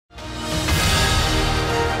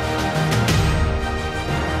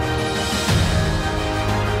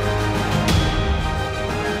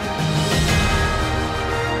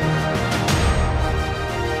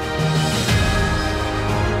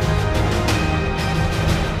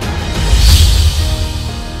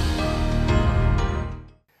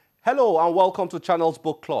Hello and welcome to Channels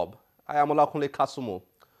Book Club. I am Olakunle Kasumo.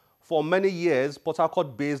 For many years, Port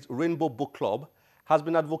Harcourt-based Rainbow Book Club has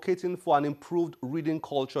been advocating for an improved reading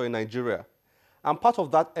culture in Nigeria. And part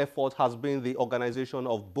of that effort has been the organization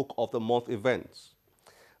of Book of the Month events.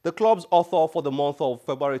 The club's author for the month of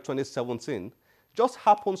February 2017 just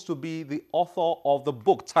happens to be the author of the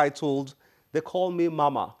book titled They Call Me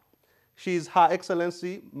Mama. She is Her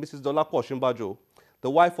Excellency Mrs. Dolapo Osinbajo, the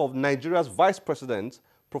wife of Nigeria's Vice President,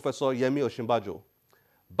 Professor Yemi Osinbajo.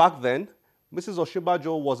 Back then, Mrs.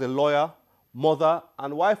 Osinbajo was a lawyer, mother,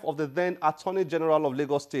 and wife of the then Attorney General of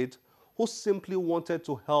Lagos State, who simply wanted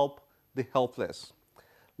to help the helpless.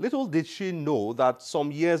 Little did she know that some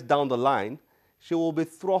years down the line, she will be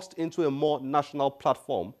thrust into a more national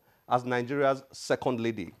platform as Nigeria's second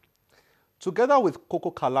lady. Together with Coco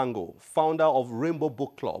Kalango, founder of Rainbow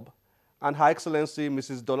Book Club, and Her Excellency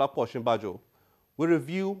Mrs. Dolapo Osinbajo, we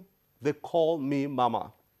review They Call Me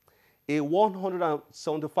Mama, a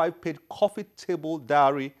 175-page coffee table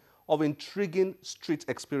diary of intriguing street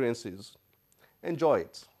experiences. Enjoy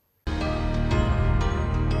it.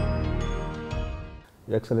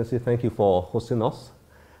 Your Excellency, thank you for hosting us.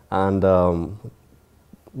 And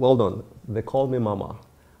well done. They Call Me Mama.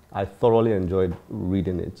 I thoroughly enjoyed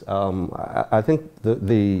reading it. I think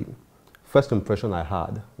the first impression I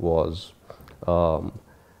had was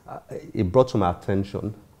it brought to my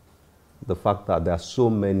attention the fact that there are so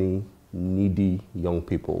many needy young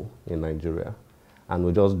people in Nigeria, and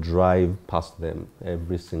we just drive past them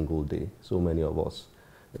every single day, so many of us,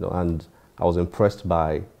 and I was impressed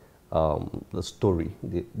by the story,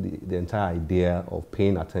 the entire idea of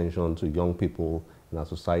paying attention to young people in our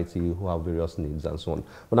society who have various needs and so on.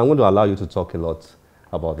 But I'm going to allow you to talk a lot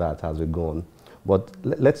about that as we go on. But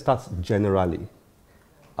let's start generally.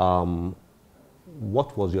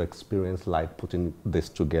 What was your experience like putting this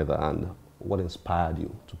together, and what inspired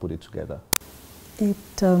you to put it together? It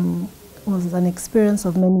was an experience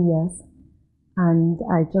of many years, and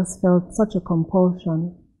I just felt such a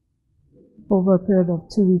compulsion over a period of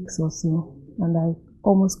 2 weeks or so, and I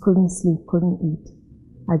almost couldn't sleep, couldn't eat.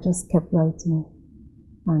 I just kept writing,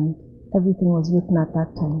 and everything was written at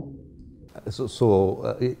that time.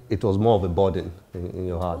 So it was more of a burden in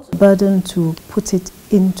your heart? Burden to put it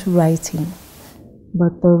into writing.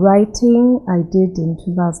 But the writing I did in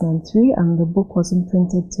 2003, and the book wasn't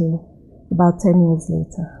printed till about 10 years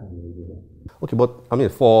later. Okay, but I mean,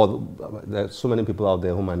 there's so many people out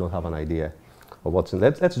there who might not have an idea of what's in.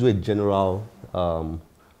 Let's do a general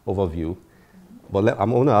overview. But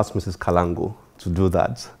I'm going to ask Mrs. Kalango to do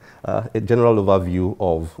that. A general overview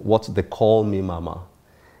of what They Call Me Mama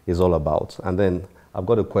is all about. And then I've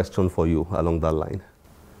got a question for you along that line.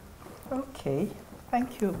 Okay,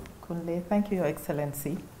 thank you, Kunle. Thank you, Your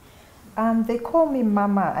Excellency. They Call Me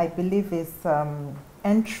Mama, I believe, is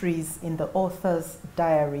entries in the author's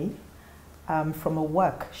diary from a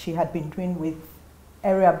work she had been doing with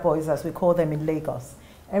area boys, as we call them in Lagos.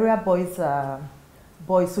 Area boys are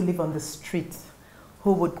boys who live on the street,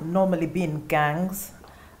 who would normally be in gangs,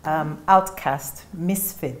 outcast,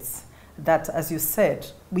 misfits, that, as you said,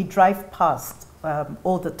 we drive past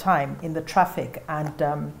all the time in the traffic,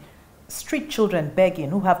 and street children begging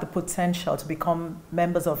who have the potential to become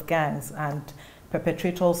members of gangs and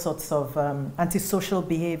perpetrate all sorts of antisocial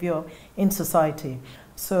behavior in society.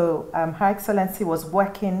 So Her Excellency was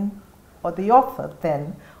working, or the author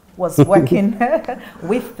then was working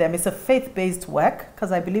with them. It's a faith-based work,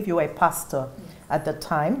 because I believe you were a pastor at the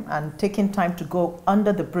time, and taking time to go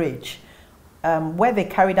under the bridge where they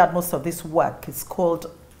carried out most of this work. It's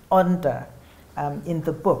called Under in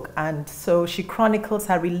the book. And so she chronicles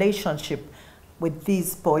her relationship with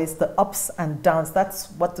these boys, the ups and downs.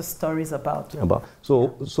 That's what the story is about.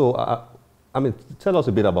 I mean, tell us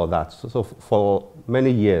a bit about that. So for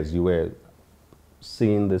many years, you were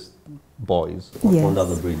seeing these boys under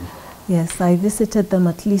the bridge. Yes, I visited them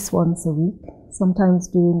at least once a week, sometimes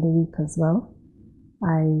during the week as well.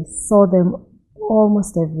 I saw them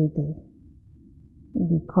almost every day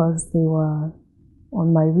because they were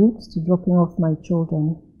on my route to dropping off my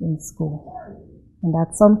children in school. And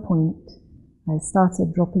at some point, I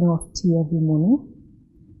started dropping off tea every morning,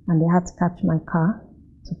 and they had to catch my car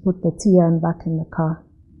to put the tea and back in the car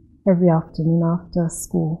every afternoon after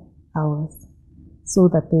school hours, so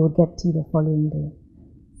that they would get tea the following day.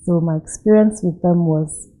 So my experience with them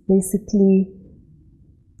was basically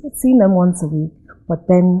seeing them once a week, but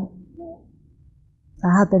then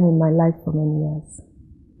I had them in my life for many years.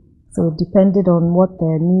 So it depended on what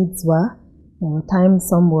their needs were. There were times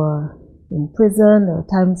some were in prison, there were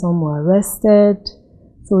times some were arrested.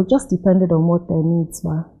 So it just depended on what their needs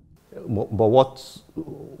were. But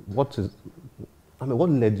what is I mean, what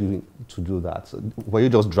led you to do that? Were you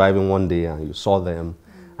just driving one day and you saw them,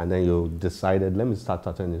 and then you decided, let me start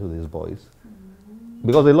attending to these boys?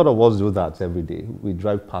 Because a lot of us do that every day. We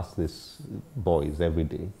drive past these boys every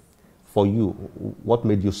day. For you, what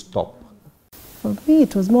made you stop? For me,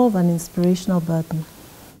 it was more of an inspirational burden.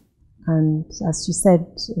 And as you said,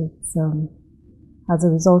 it's as a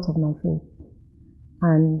result of my faith.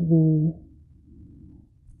 And we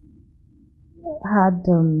had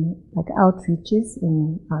like outreaches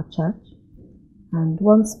in our church. And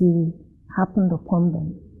once we happened upon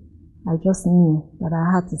them, I just knew that I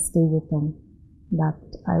had to stay with them, that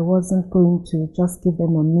I wasn't going to just give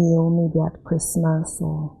them a meal, maybe at Christmas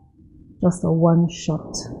or just a one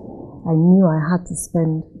shot. I knew I had to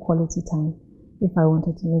spend quality time if I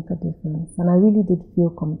wanted to make a difference. And I really did feel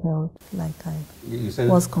compelled, like I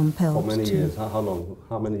was compelled. For many years? How long?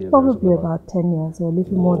 How many years? Probably about 10 years, or a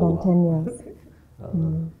little more than 10 years.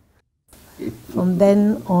 From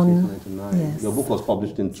then on, yes. Your book was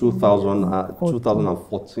published in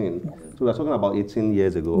 2014. Yes. So we're talking about 18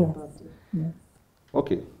 years ago. Yes. Yes.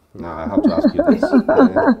 Okay, now I have to ask you this.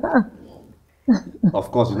 Of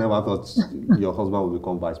course, you never thought your husband would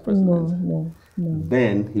become vice president. No.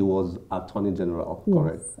 Then he was Attorney General, yes,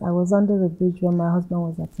 correct? I was under the bridge when my husband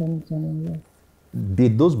was Attorney General, yes.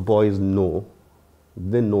 Did those boys know,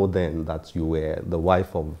 they know then that you were the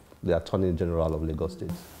wife of the Attorney General of Lagos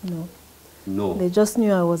State? No. No. They just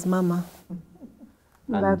knew I was Mama.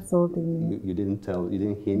 And that's all they knew. You didn't tell, you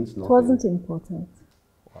didn't hint? Nothing? It wasn't important.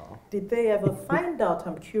 Wow. Did they ever find out?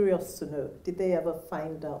 I'm curious to know. Did they ever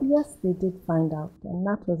find out? Yes, they did find out. And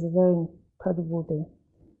that was a very incredible day.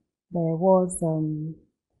 There was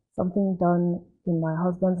something done in my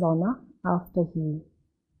husband's honor after he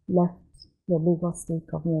left the Lagos State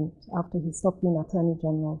government, after he stopped being Attorney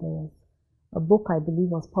General. There was a book, I believe,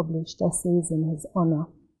 was published, essays in his honor.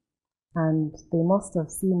 And they must have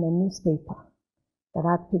seen a newspaper that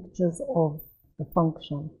had pictures of the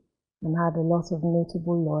function and had a lot of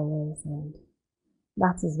notable lawyers, and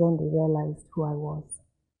that is when they realized who I was.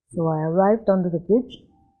 So I arrived under the bridge,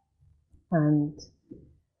 and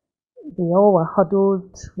they all were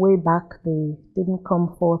huddled way back. They didn't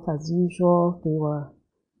come forth as usual. They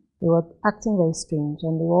were acting very strange,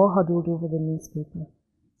 and they were all huddled over the newspaper.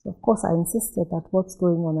 So of course I insisted that what's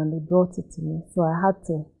going on, and they brought it to me. So I had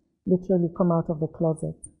to literally come out of the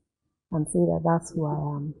closet and say that that's who I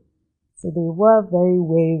am. So they were very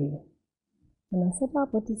wary. And I said,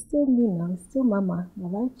 but it's still me now, it's still Mama,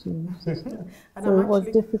 have I changed? So it was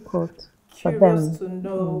difficult for them. Curious to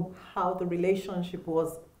know how the relationship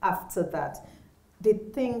was after that.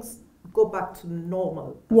 Did things go back to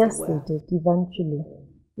normal? Yes, they did, eventually.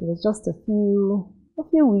 It was just a few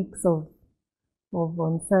weeks of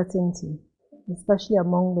uncertainty, especially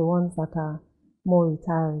among the ones that are more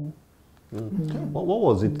retiring. What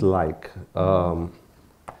was it like?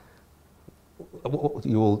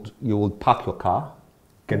 You will park your car,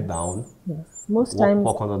 get down. Yes,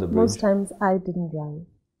 walk under the bridge. Most times I didn't drive,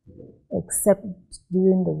 except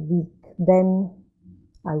during the week. Then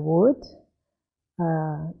I would.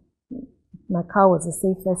 My car was the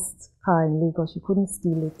safest car in Lagos. You couldn't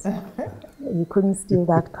steal it. You couldn't steal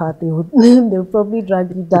that car. They would probably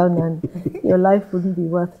drag you down, and your life wouldn't be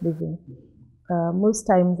worth living. Most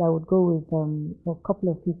times I would go with a couple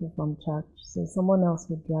of people from church, so someone else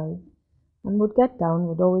would drive, and would get down,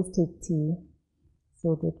 would always take tea.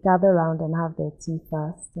 So they'd gather around and have their tea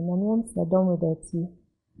first, and then once they're done with their tea,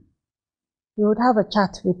 we would have a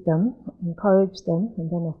chat with them, encourage them, and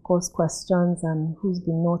then of course questions and who's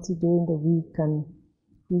been naughty during the week and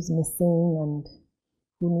who's missing and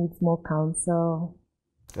who needs more counsel.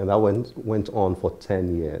 And that went on for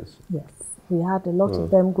 10 years. Yes, we had a lot of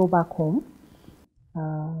them go back home,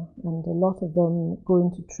 and a lot of them go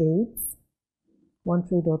into trades, one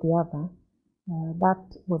trade or the other.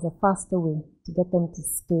 That was a faster way to get them to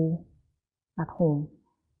stay at home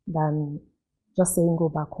than just saying go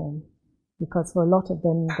back home. Because for a lot of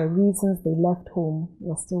them, the reasons they left home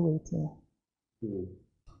were still waiting. So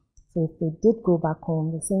if they did go back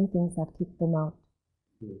home, the same things that kicked them out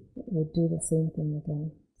would do the same thing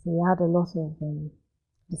again. So we had a lot of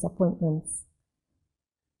disappointments.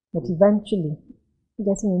 But eventually,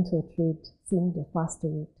 getting into a trade seemed the faster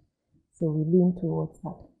route. So we leaned towards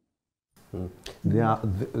that. There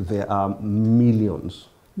are millions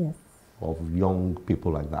yes. of young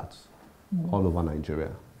people like that all over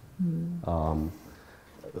Nigeria.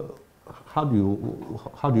 How do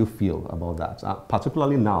you feel about that?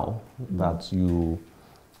 Particularly now that you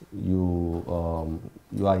are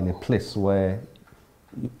in a place where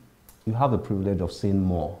you have the privilege of seeing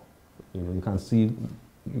more. You can see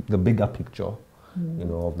the bigger picture you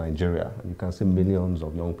know, of Nigeria. You can see millions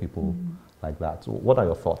of young people like that. So what are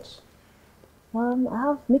your thoughts? I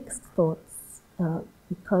have mixed thoughts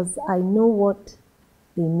because I know what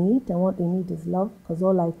they need, and what they need is love, because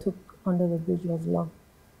all I took under the bridge was love.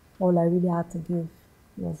 All I really had to give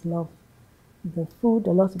was love. The food,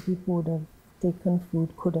 a lot of people would have taken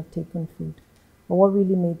food, could have taken food, but what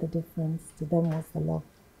really made the difference to them was the love.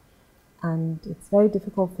 And it's very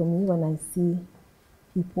difficult for me when I see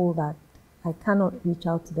people that I cannot reach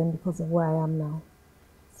out to them because of where I am now.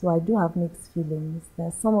 So I do have mixed feelings.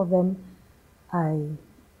 There's some of them I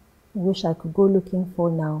wish I could go looking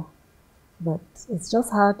for now, but it's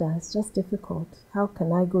just harder, it's just difficult. How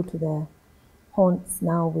can I go to their haunts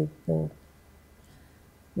now with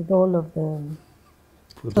all of the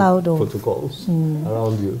cloud of protocols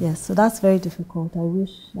around you? Yes, so that's very difficult. I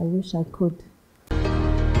wish I could.